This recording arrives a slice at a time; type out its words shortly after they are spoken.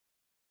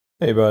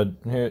Hey bud,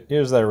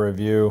 here's that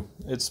review.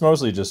 It's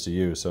mostly just to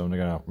you, so I'm not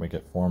gonna make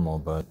it formal,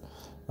 but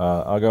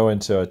I'll go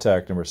into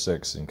attack number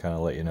 6 and kind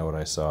of let you know what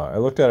I saw. I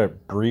looked at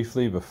it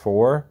briefly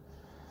before,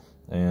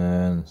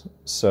 and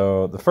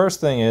so the first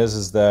thing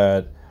is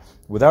that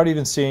without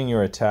even seeing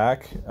your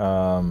attack,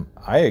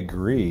 I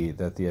agree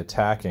that the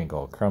attack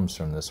angle comes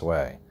from this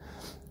way.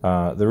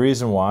 The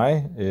reason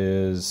why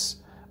is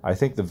I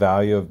think the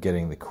value of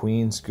getting the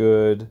queen's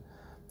good.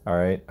 All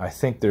right, I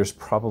think there's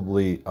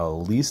probably a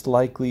least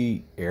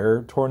likely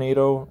air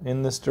tornado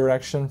in this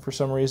direction for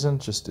some reason,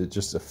 just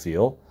a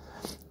feel.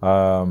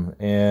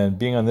 And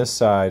being on this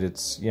side,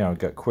 it's, you know,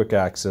 got quick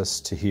access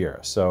to here.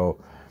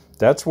 So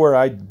that's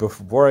where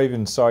before I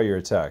even saw your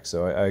attack.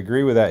 So I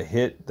agree with that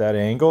hit, that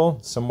angle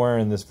somewhere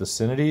in this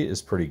vicinity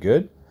is pretty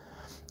good.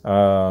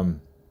 You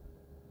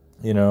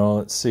know,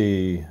 let's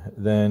see.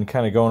 Then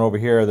kind of going over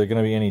here, are there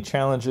going to be any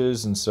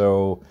challenges? And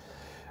so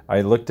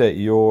I looked at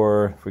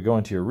your, if we go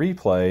into your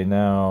replay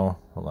now,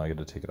 hold on, I got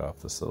to take it off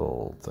this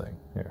little thing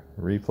here,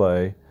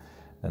 replay,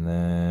 and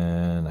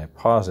then I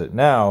pause it.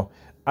 Now,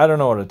 I don't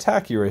know what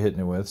attack you were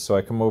hitting it with, so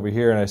I come over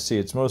here and I see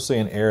it's mostly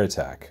an air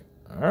attack.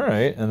 All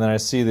right, and then I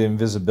see the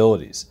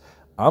invisibilities.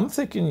 I'm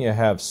thinking you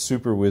have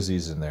super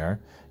whizzies in there.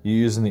 You're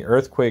using the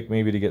earthquake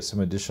maybe to get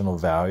some additional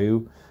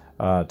value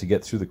to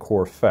get through the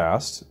core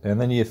fast, and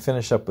then you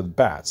finish up with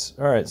bats.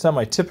 All right, it's not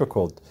my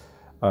typical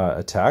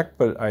attack,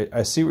 but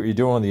I see what you're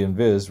doing with the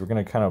invis. We're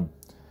going to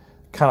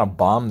kind of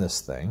bomb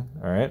this thing,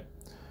 all right?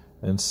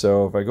 And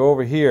so if I go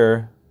over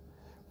here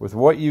with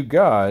what you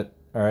got,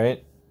 all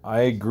right, I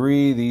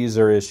agree these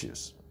are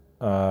issues.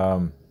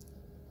 Whether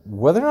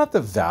or not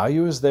the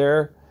value is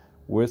there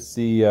with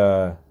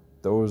the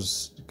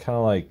those kind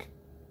of like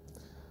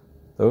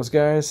those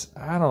guys,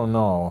 I don't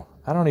know.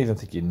 I don't even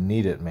think you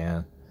need it,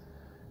 man.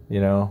 You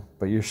know,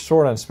 but you're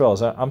short on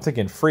spells. I'm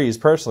thinking freeze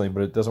personally,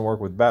 but it doesn't work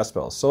with bat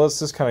spells. So let's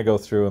just kind of go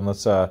through and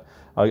let's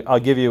I'll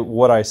give you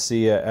what I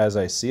see as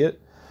I see it.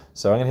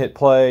 So I'm gonna hit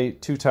play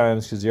 2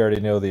 times because you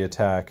already know the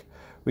attack.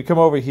 We come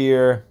over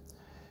here.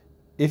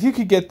 If you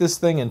could get this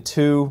thing in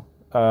 2,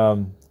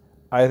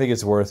 I think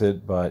it's worth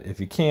it. But if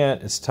you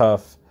can't, it's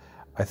tough.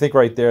 I think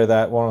right there,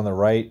 that one on the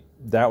right,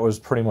 that was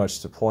pretty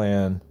much the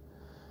plan.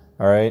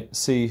 All right,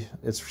 see,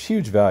 it's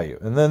huge value.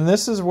 And then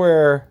this is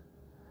where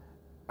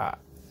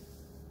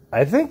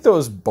I think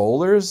those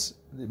bowlers,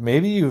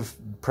 maybe you've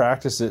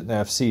practiced it in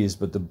FCs,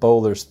 but the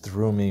bowlers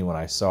threw me when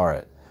I saw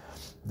it.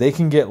 They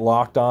can get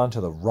locked on to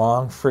the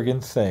wrong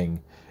friggin'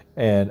 thing,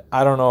 and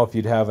I don't know if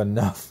you'd have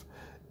enough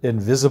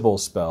invisible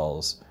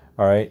spells,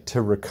 all right,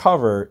 to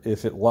recover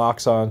if it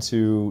locks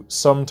onto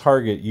some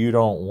target you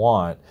don't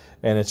want,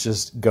 and it's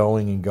just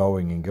going and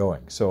going and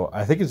going. So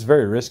I think it's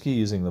very risky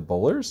using the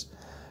bowlers.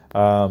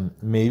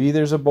 Maybe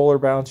there's a bowler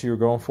bounce you were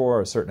going for,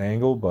 a certain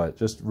angle, but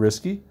just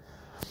risky.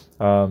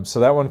 So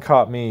that one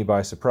caught me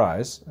by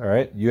surprise, all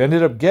right? You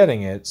ended up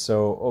getting it,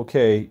 so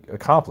okay,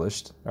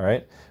 accomplished, all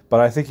right? But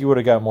I think you would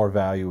have got more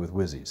value with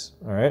whizzies,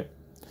 all right?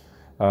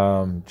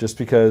 Just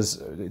because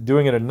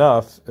doing it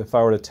enough, if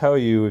I were to tell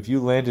you, if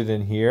you landed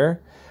in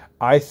here,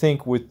 I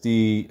think with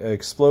the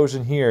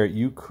explosion here,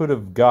 you could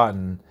have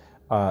gotten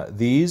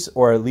these,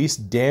 or at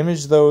least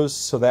damaged those,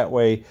 so that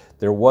way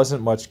there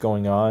wasn't much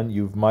going on.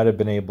 You might have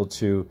been able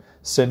to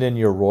send in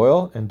your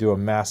royal and do a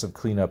massive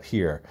cleanup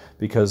here,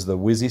 because the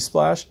whizzy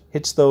splash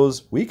hits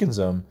those, weakens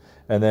them,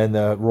 and then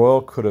the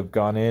royal could have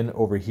gone in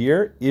over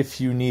here if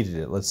you needed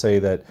it. Let's say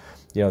that,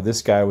 you know,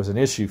 this guy was an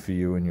issue for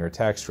you in your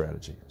attack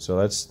strategy. So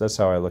that's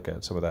how I look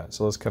at some of that.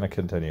 So let's kind of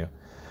continue.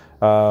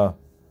 Yeah,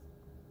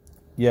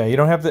 you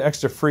don't have the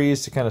extra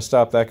freeze to kind of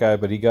stop that guy,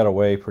 but he got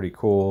away pretty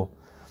cool.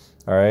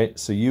 All right,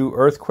 so you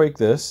earthquake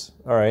this.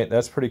 All right,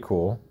 that's pretty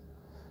cool.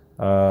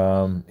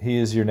 He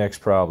is your next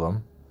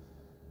problem.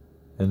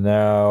 And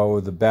now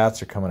the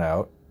bats are coming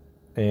out.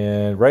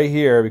 And right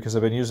here, because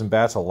I've been using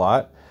bats a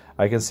lot,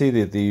 I can see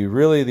that the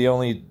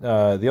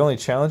only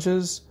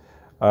challenges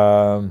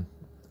are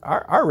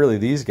really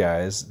these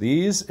guys,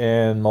 these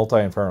and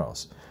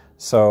multi-infernos.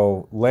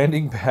 So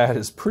landing bat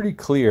is pretty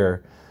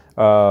clear,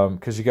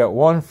 because you got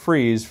 1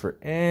 freeze for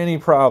any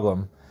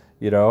problem.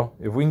 You know,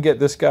 if we can get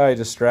this guy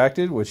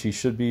distracted, which he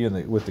should be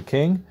with the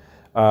king,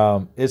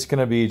 it's going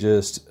to be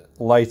just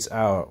lights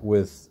out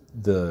with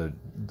the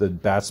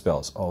bat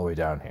spells all the way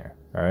down here.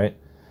 All right.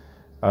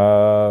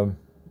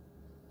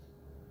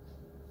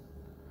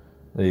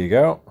 There you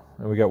go.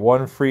 And we got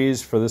 1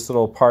 freeze for this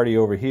little party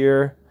over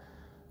here.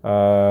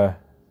 Yeah,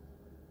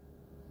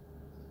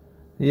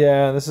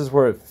 and this is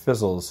where it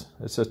fizzles.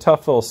 It's a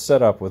tough little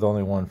setup with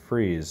only 1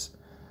 freeze.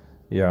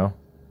 You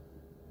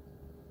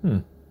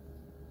know.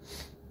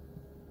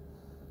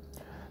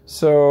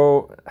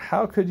 So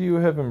how could you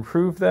have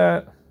improved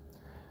that?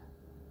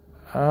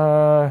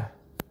 The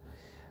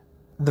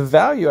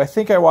value, I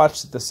think I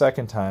watched it the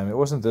second time. It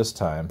wasn't this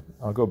time.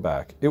 I'll go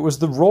back. It was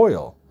the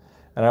royal.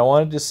 And I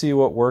wanted to see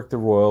what work the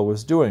royal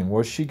was doing.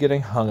 Was she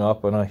getting hung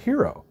up on a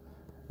hero?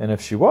 And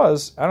if she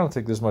was, I don't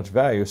think there's much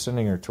value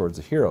sending her towards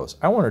the heroes.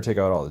 I want her to take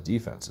out all the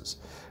defenses.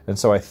 And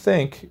so I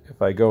think,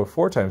 if I go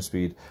 4 times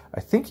speed, I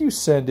think you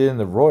send in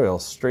the royal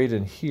straight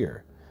in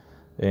here.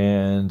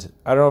 And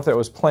I don't know if that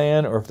was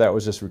planned or if that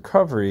was just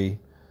recovery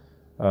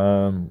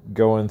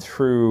going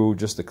through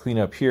just the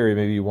cleanup here.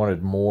 Maybe you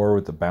wanted more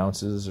with the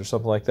bounces or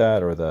something like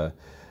that, or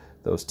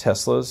those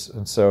Teslas.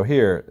 And so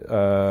here,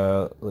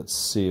 let's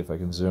see if I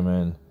can zoom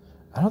in.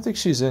 I don't think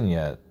she's in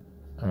yet.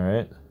 All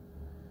right.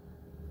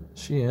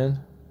 Is she in?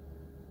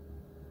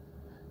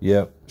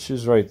 Yep,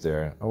 she's right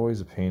there. Always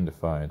a pain to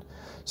find.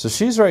 So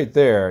she's right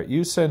there.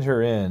 You send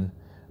her in.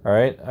 All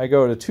right. I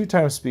go to 2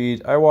 times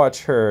speed. I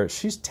watch her.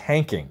 She's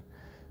tanking.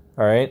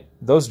 All right.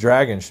 Those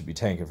dragons should be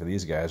tanking for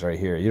these guys right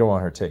here. You don't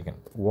want her taking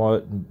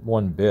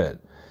one bit.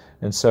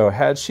 And so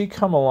had she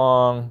come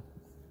along,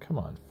 come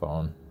on,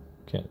 phone.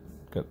 Can't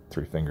got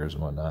 3 fingers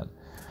and whatnot.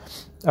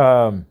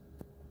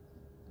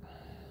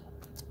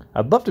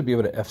 I'd love to be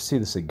able to FC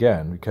this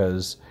again,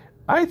 because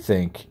I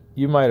think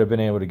you might have been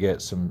able to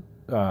get some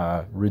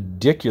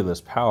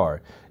ridiculous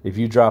power if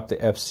you drop the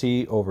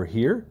FC over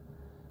here.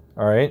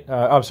 All right.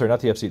 I'm sorry,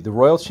 not the FC. The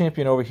Royal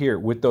Champion over here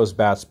with those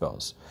bat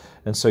spells.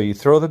 And so you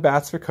throw the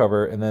bats for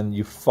cover, and then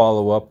you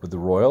follow up with the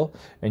Royal,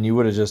 and you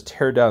would have just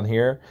teared down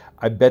here.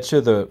 I bet you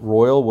the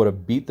Royal would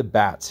have beat the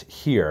bats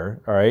here.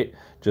 All right.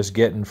 Just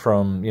getting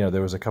from,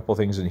 there was a couple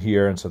things in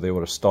here, and so they would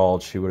have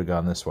stalled. She would have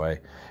gone this way.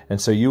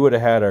 And so you would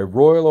have had a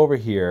Royal over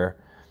here,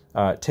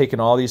 taken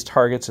all these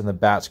targets, and the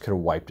bats could have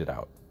wiped it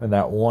out. And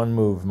that one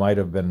move might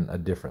have been a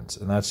difference.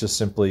 And that's just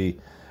simply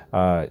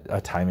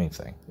a timing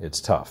thing. It's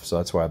tough. So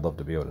that's why I'd love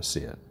to be able to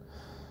see it.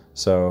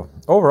 So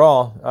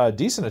overall,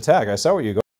 decent attack. I saw what you go.